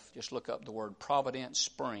yourself. Just look up the word Providence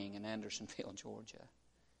Spring in Andersonville, Georgia.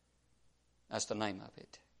 That's the name of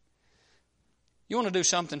it. You want to do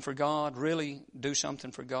something for God, really do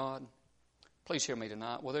something for God? Please hear me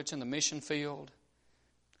tonight. Whether it's in the mission field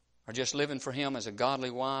or just living for Him as a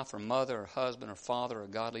godly wife or mother or husband or father or a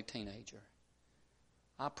godly teenager,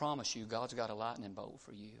 I promise you God's got a lightning bolt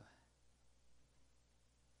for you.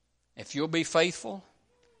 If you'll be faithful,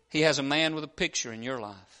 He has a man with a picture in your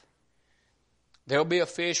life. There'll be a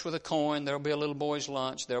fish with a coin. There'll be a little boy's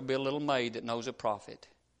lunch. There'll be a little maid that knows a prophet.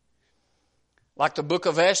 Like the book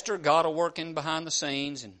of Esther, God will work in behind the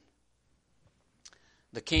scenes. And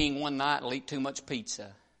the king one night will eat too much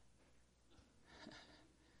pizza.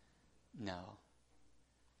 No.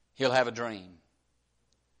 He'll have a dream.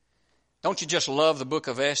 Don't you just love the book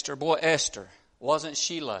of Esther? Boy, Esther, wasn't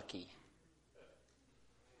she lucky?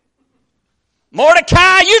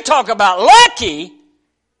 Mordecai, you talk about lucky.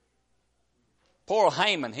 Poor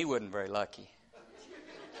Haman, he wasn't very lucky.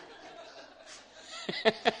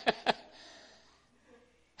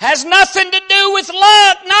 Has nothing to do with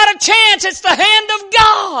luck, not a chance. It's the hand of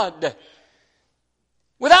God.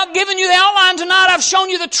 Without giving you the outline tonight, I've shown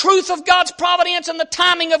you the truth of God's providence and the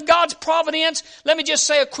timing of God's providence. Let me just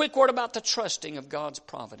say a quick word about the trusting of God's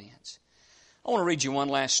providence. I want to read you one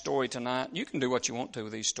last story tonight. You can do what you want to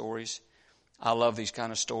with these stories. I love these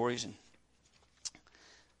kind of stories, and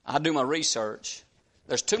I do my research.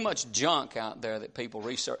 There's too much junk out there that people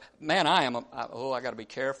research. Man, I got to be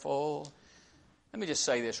careful. Let me just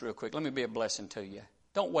say this real quick. Let me be a blessing to you.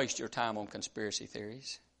 Don't waste your time on conspiracy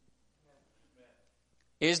theories.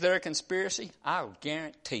 Is there a conspiracy? I'll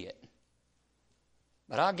guarantee it.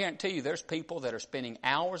 But I'll guarantee you there's people that are spending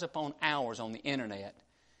hours upon hours on the internet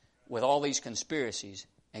with all these conspiracies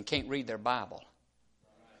and can't read their Bible.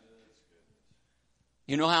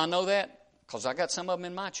 You know how I know that? Because I got some of them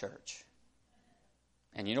in my church.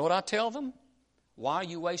 And you know what I tell them? Why are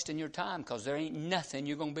you wasting your time? Because there ain't nothing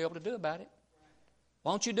you're going to be able to do about it.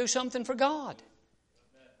 Why don't you do something for God?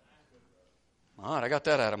 All right, I got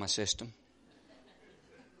that out of my system.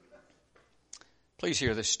 Please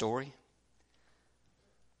hear this story.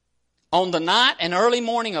 On the night and early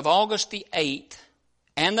morning of August the 8th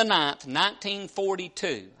and the 9th,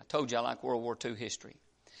 1942, I told you I like World War II history,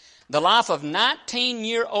 the life of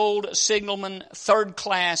 19-year-old signalman, third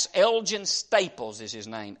class, Elgin Staples is his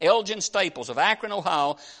name. Elgin Staples of Akron,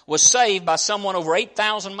 Ohio, was saved by someone over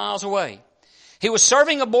 8,000 miles away. He was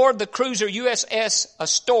serving aboard the cruiser USS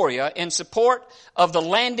Astoria in support of the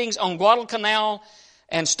landings on Guadalcanal,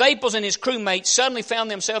 and Staples and his crewmates suddenly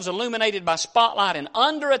found themselves illuminated by spotlight and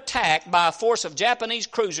under attack by a force of Japanese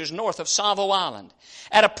cruisers north of Savo Island.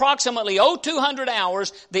 At approximately 0200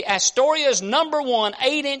 hours, the Astoria's number 1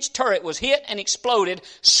 8-inch turret was hit and exploded,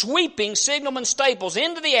 sweeping signalman Staples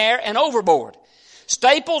into the air and overboard.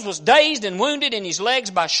 Staples was dazed and wounded in his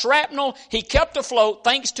legs by shrapnel. He kept afloat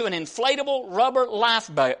thanks to an inflatable rubber life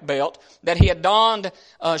belt that he had donned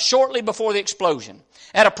shortly before the explosion.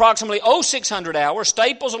 At approximately 0600 hours,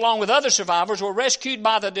 Staples, along with other survivors, were rescued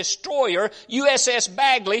by the destroyer USS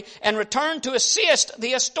Bagley and returned to assist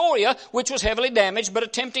the Astoria, which was heavily damaged but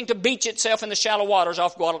attempting to beach itself in the shallow waters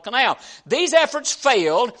off Guadalcanal. These efforts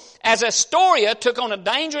failed as Astoria took on a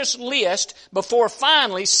dangerous list before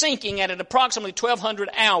finally sinking at approximately 1200 500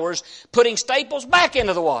 hours putting Staples back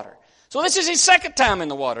into the water. So this is his second time in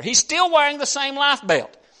the water. He's still wearing the same life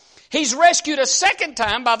belt. He's rescued a second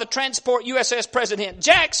time by the transport USS President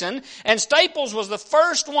Jackson, and Staples was the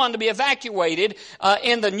first one to be evacuated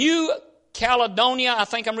in the New Caledonia, I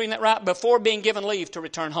think I'm reading that right, before being given leave to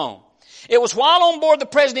return home. It was while on board the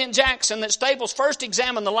President Jackson that Staples first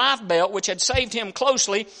examined the life belt, which had saved him, and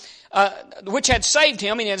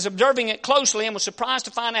he was observing it closely and was surprised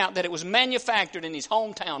to find out that it was manufactured in his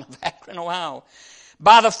hometown of Akron, Ohio,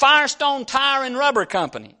 by the Firestone Tire and Rubber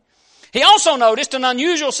Company. He also noticed an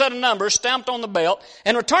unusual set of numbers stamped on the belt,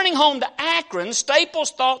 and returning home to Akron,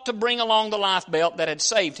 Staples thought to bring along the life belt that had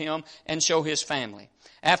saved him and show his family.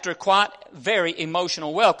 After a quite very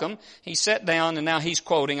emotional welcome, he sat down, and now he's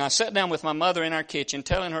quoting, "I sat down with my mother in our kitchen,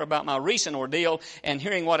 telling her about my recent ordeal and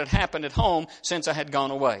hearing what had happened at home since I had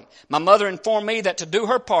gone away. My mother informed me that to do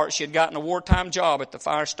her part, she had gotten a wartime job at the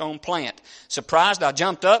Firestone plant. Surprised, I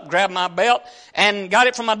jumped up, grabbed my belt, and got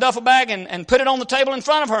it from my duffel bag and put it on the table in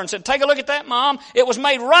front of her and said, 'Take a look at that, Mom. It was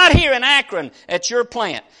made right here in Akron at your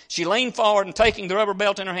plant.' She leaned forward, and taking the rubber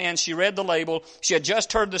belt in her hand, she read the label. She had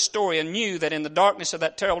just heard the story and knew that in the darkness of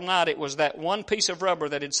that terrible night, it was that one piece of rubber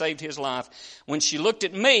that had saved his life. When she looked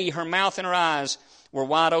at me, her mouth and her eyes were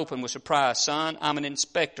wide open with surprise. 'Son, I'm an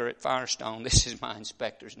inspector at Firestone. This is my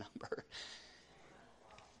inspector's number.'"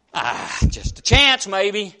 Just a chance,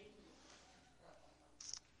 maybe.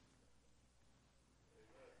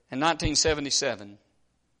 In 1977,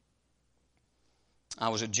 I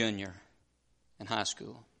was a junior in high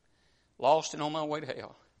school, lost and on my way to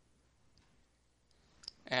hell.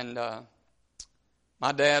 And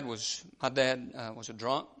my dad was a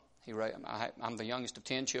drunk. I'm the youngest of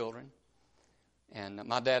 10 children, and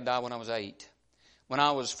my dad died when I was 8. When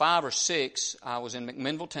I was 5 or 6, I was in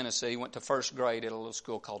McMinnville, Tennessee. Went to first grade at a little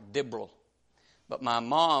school called Dibbrell. But my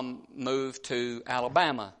mom moved to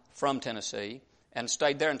Alabama from Tennessee and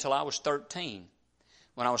stayed there until I was 13.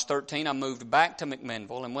 When I was 13, I moved back to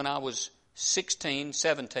McMinnville, and when I was 16,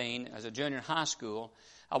 17, as a junior in high school,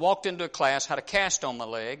 I walked into a class, had a cast on my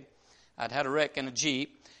leg. I'd had a wreck in a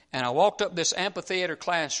Jeep, and I walked up this amphitheater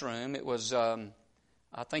classroom. It was, I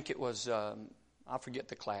forget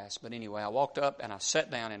the class, but anyway, I walked up and I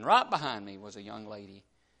sat down, and right behind me was a young lady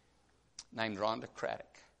named Rhonda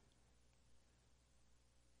Craddock.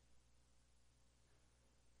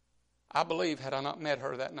 I believe had I not met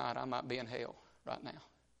her that night, I might be in hell right now.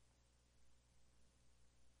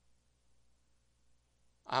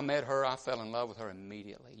 I met her, I fell in love with her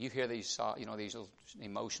immediately. You hear these little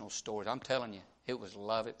emotional stories. I'm telling you, it was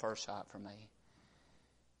love at first sight for me.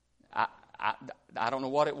 I don't know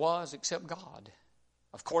what it was except God.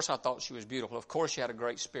 Of course I thought she was beautiful. Of course she had a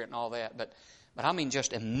great spirit and all that. But I mean,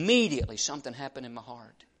 just immediately something happened in my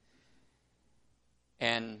heart.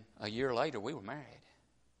 And a year later, we were married.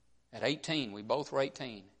 At 18, we both were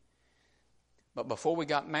 18. But before we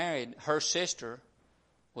got married, her sister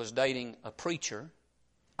was dating a preacher.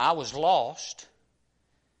 I was lost,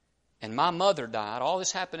 and my mother died. All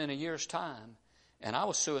this happened in a year's time, and I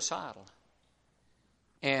was suicidal.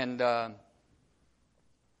 And I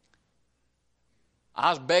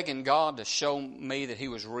was begging God to show me that He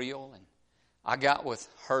was real, and I got with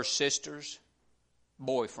her sister's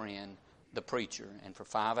boyfriend, the preacher, and for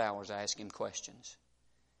 5 hours I asked him questions.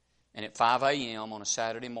 And at 5 a.m. on a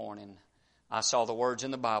Saturday morning, I saw the words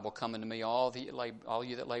in the Bible coming to me, all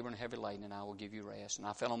you that labor and heavy laden, and I will give you rest. And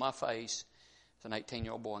I fell on my face as an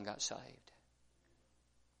 18-year-old boy and got saved.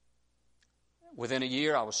 Within a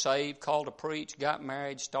year, I was saved, called to preach, got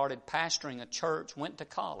married, started pastoring a church, went to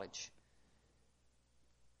college.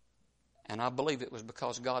 And I believe it was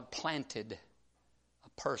because God planted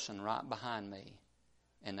a person right behind me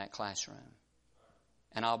in that classroom.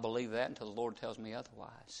 And I'll believe that until the Lord tells me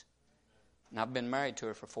otherwise. And I've been married to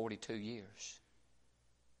her for 42 years.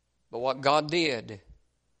 But what God did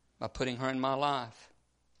by putting her in my life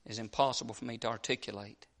is impossible for me to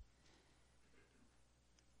articulate.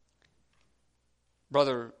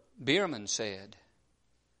 Brother Bierman said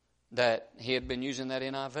that he had been using that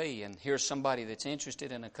NIV, and here's somebody that's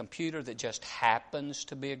interested in a computer that just happens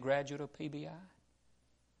to be a graduate of PBI.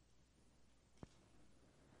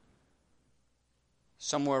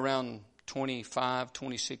 Somewhere around 25,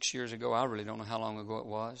 26 years ago, I really don't know how long ago it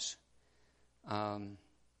was, I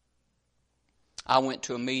went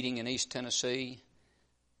to a meeting in East Tennessee,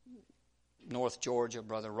 North Georgia.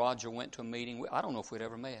 Brother Roger went to a meeting. I don't know if we'd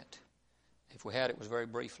ever met. If we had, it was very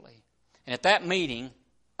briefly. And at that meeting,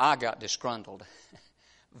 I got disgruntled.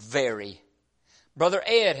 Very. Brother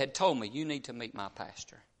Ed had told me, you need to meet my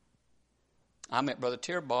pastor. I met Brother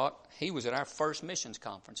Tierbach. He was at our first missions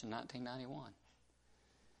conference in 1991.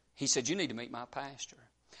 He said, you need to meet my pastor.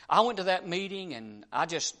 I went to that meeting, and I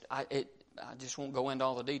just won't go into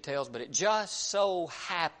all the details, but it just so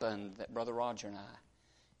happened that Brother Roger and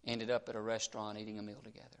I ended up at a restaurant eating a meal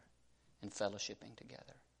together and fellowshipping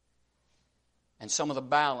together. And some of the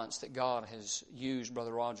balance that God has used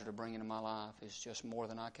Brother Roger to bring into my life is just more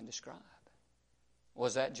than I can describe.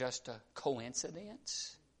 Was that just a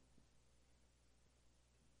coincidence?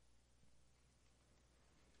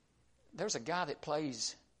 There's a guy that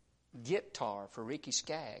plays guitar for Ricky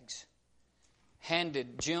Skaggs.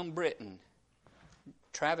 Handed Jim Britton,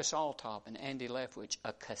 Travis Alltop, and Andy Leftwich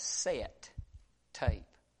a cassette tape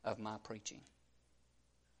of my preaching.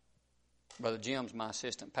 Brother Jim's my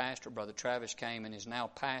assistant pastor. Brother Travis came and is now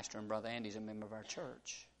pastor, and Brother Andy's a member of our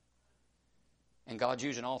church. And God's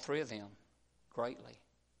using all three of them greatly.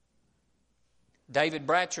 David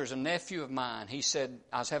Bratcher's a nephew of mine. He said,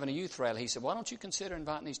 I was having a youth rally. He said, why don't you consider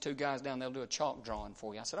inviting these two guys down? They'll do a chalk drawing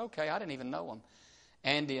for you. I said, okay. I didn't even know them.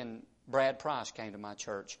 Andy and Brad Price came to my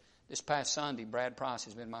church. This past Sunday, Brad Price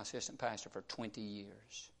has been my assistant pastor for 20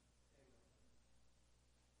 years.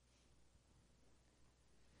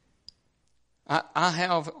 I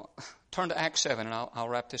have, turn to Acts 7 and I'll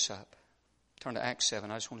wrap this up. Turn to Acts 7.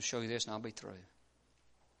 I just want to show you this and I'll be through.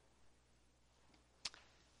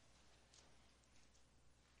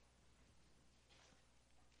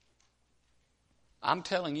 I'm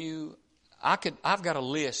telling you, I've got a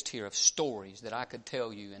list here of stories that I could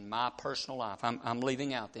tell you in my personal life. I'm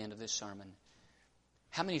leaving out the end of this sermon.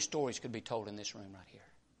 How many stories could be told in this room right here?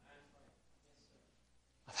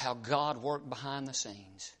 Of how God worked behind the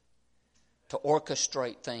scenes to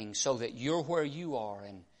orchestrate things so that you're where you are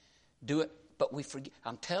and do it. But we forget.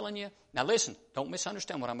 I'm telling you. Now listen, don't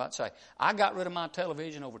misunderstand what I'm about to say. I got rid of my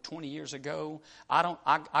television over 20 years ago.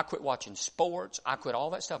 I quit watching sports. I quit all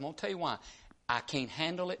that stuff. I'm going to tell you why. I can't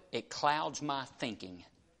handle it. It clouds my thinking.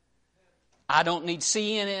 I don't need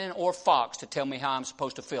CNN or Fox to tell me how I'm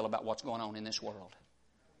supposed to feel about what's going on in this world.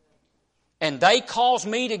 And they cause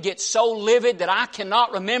me to get so livid that I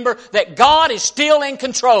cannot remember that God is still in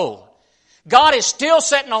control. God is still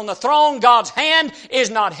sitting on the throne. God's hand is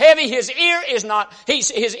not heavy. His ear is not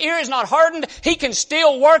hardened. He can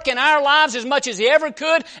still work in our lives as much as He ever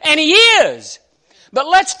could, and He is. But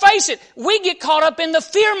let's face it, we get caught up in the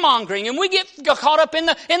fear-mongering, and we get caught up in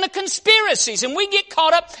the conspiracies, and we get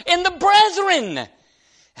caught up in the brethren. And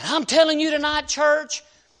I'm telling you tonight, church,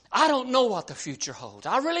 I don't know what the future holds.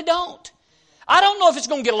 I really don't. I don't know if it's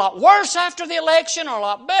going to get a lot worse after the election or a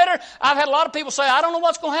lot better. I've had a lot of people say, I don't know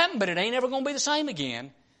what's going to happen, but it ain't ever going to be the same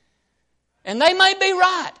again. And they may be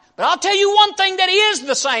right. But I'll tell you one thing that is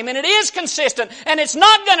the same, and it is consistent, and it's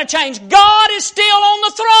not going to change. God is still on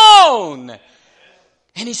the throne.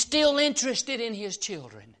 And He's still interested in His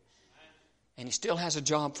children. And He still has a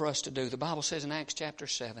job for us to do. The Bible says in Acts chapter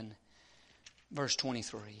 7, verse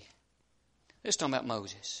 23. This is talking about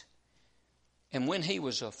Moses. And when he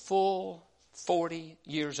was a full 40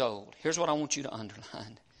 years old, here's what I want you to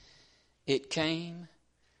underline. It came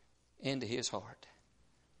into his heart.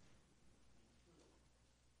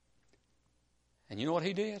 And you know what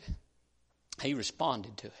he did? He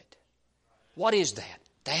responded to it. What is that?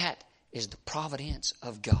 That is the providence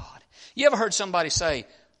of God. You ever heard somebody say,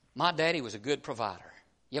 my daddy was a good provider?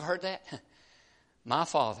 You ever heard that? My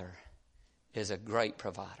father is a great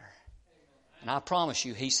provider. And I promise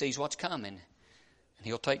you, He sees what's coming, and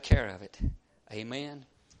He'll take care of it. Amen.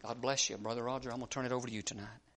 God bless you, Brother Roger. I'm going to turn it over to you tonight.